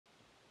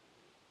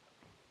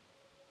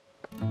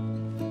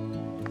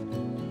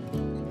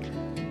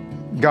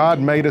God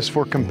made us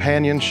for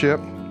companionship,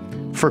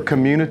 for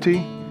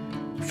community,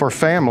 for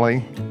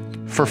family,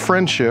 for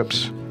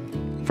friendships,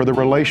 for the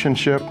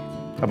relationship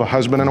of a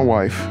husband and a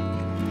wife.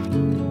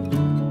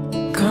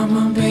 Come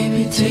on,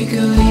 baby, take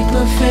a leap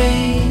of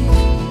faith.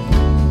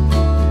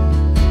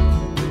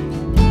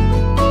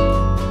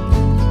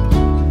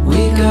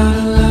 We got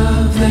a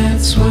love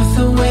that's worth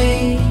the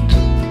wait.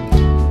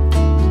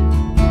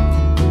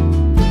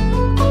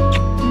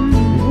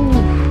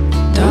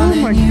 Oh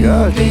my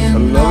gosh, I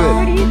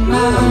love it. I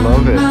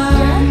love it.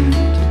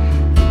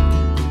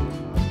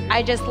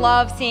 I just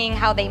love seeing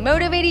how they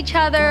motivate each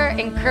other,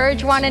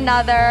 encourage one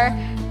another,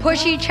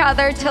 push each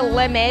other to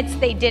limits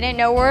they didn't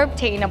know were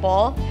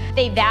obtainable.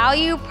 They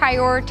value,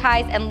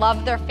 prioritize, and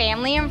love their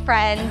family and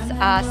friends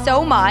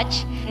so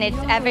much, and it's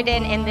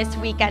evident in this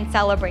weekend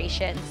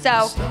celebration.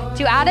 So,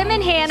 to Adam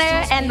and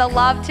Hannah and the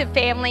love to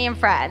family and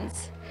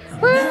friends.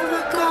 Woo!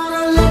 Never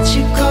gonna let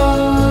you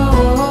go.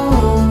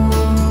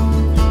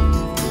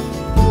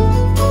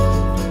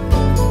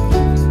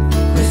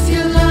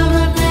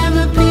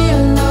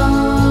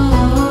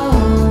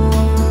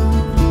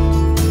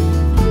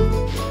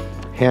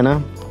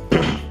 Hannah,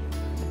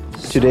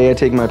 today I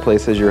take my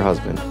place as your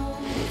husband.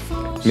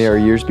 May our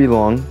years be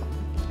long,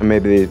 and may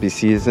they be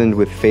seasoned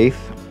with faith,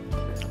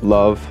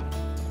 love,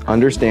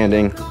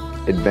 understanding,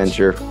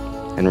 adventure,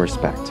 and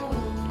respect.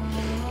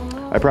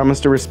 I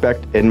promise to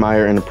respect,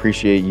 admire, and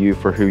appreciate you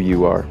for who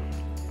you are,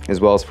 as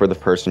well as for the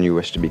person you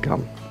wish to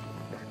become.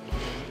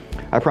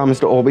 I promise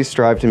to always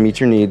strive to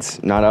meet your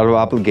needs, not out of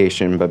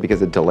obligation, but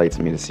because it delights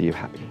me to see you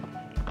happy.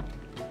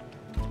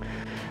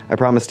 I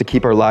promise to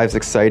keep our lives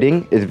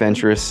exciting,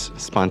 adventurous,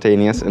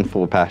 spontaneous, and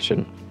full of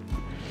passion.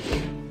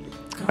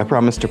 I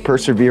promise to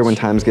persevere when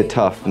times get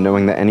tough,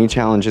 knowing that any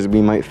challenges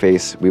we might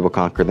face, we will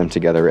conquer them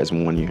together as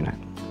one unit.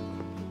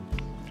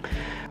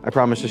 I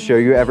promise to show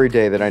you every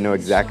day that I know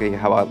exactly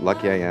how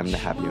lucky I am to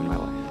have you in my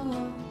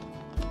life.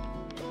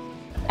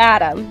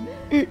 Adam,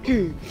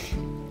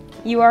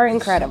 you are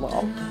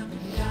incredible.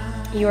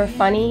 You are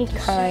funny,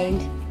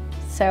 kind,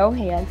 so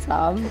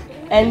handsome,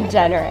 and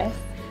generous.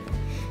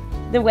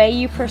 The way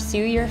you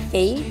pursue your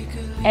faith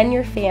and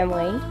your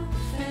family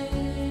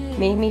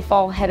made me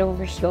fall head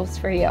over heels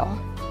for you.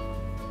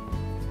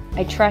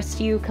 I trust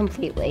you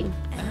completely.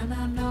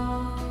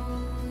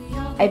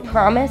 I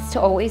promise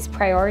to always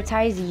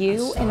prioritize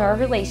you and our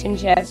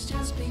relationship.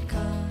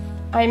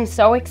 I am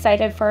so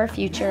excited for our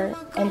future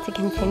and to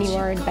continue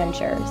our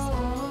adventures.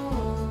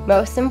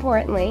 Most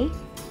importantly,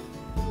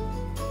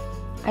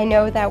 I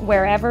know that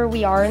wherever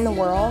we are in the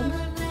world,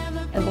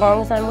 as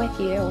long as I'm with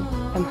you,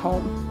 I'm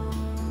home.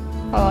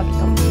 I love you.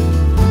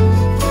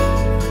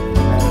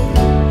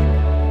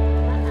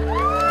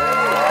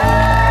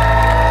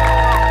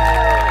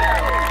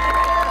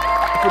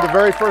 For the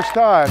very first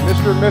time,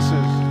 Mr. and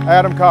Mrs.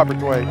 Adam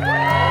Copperthwaite.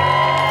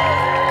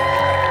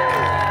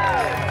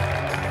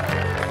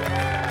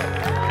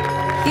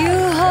 You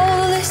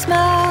hold this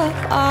map,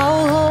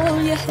 I'll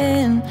hold your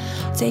hand.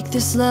 Take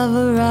this love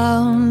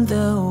around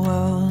the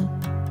world.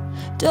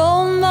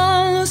 Don't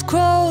mind those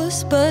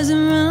crows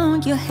buzzing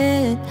around your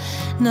head.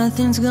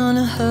 Nothing's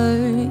gonna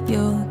hurt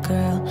your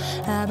girl.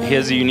 He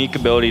has a unique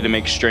ability to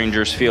make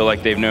strangers feel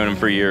like they've known him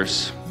for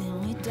years.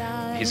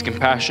 He's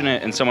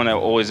compassionate and someone that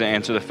will always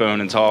answer the phone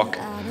and talk,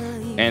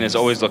 and is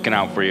always looking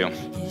out for you.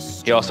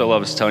 He also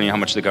loves telling you how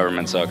much the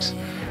government sucks.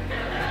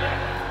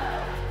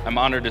 I'm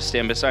honored to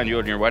stand beside you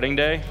on your wedding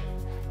day,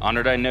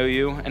 honored I know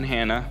you and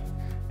Hannah,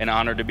 and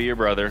honored to be your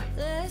brother.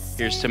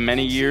 Here's to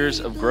many years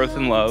of growth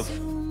and love.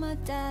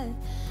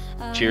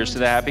 Cheers to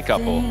the happy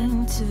couple.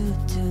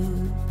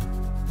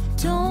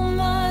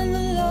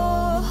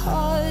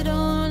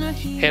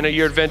 Hannah,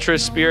 your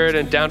adventurous spirit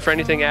and down for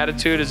anything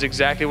attitude is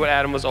exactly what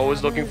Adam was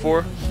always looking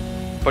for,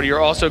 but you're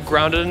also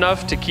grounded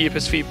enough to keep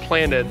his feet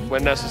planted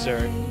when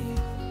necessary.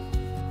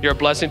 You're a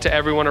blessing to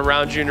everyone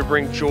around you and you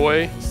bring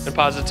joy and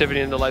positivity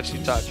into the lives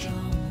you touch.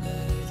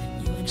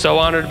 So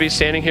honored to be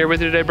standing here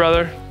with you today,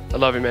 brother. I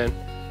love you, man.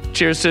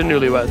 Cheers to the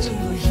newlyweds.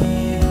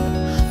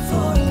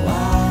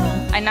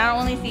 I not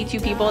only see two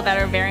people that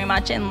are very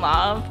much in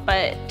love,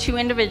 but two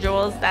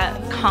individuals that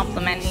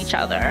complement each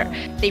other.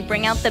 They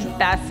bring out the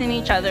best in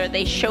each other.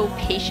 They show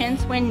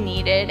patience when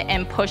needed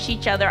and push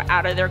each other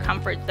out of their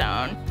comfort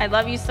zone. I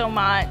love you so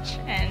much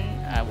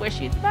and I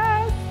wish you the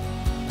best.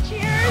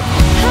 Cheers.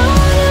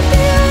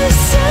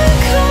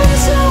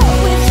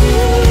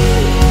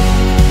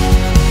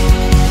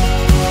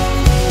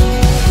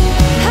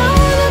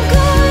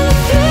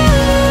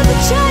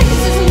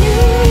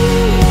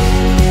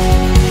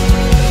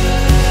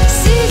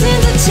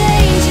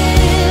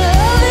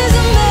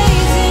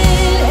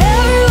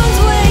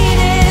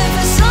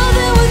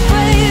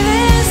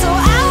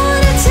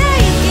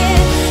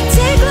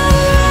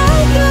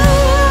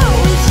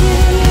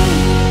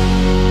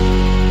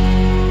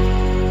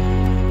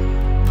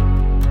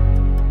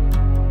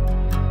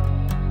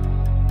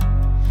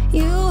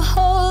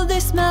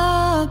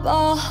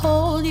 I'll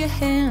hold your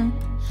hand.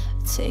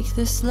 Take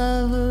this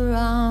love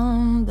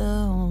around the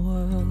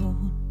world.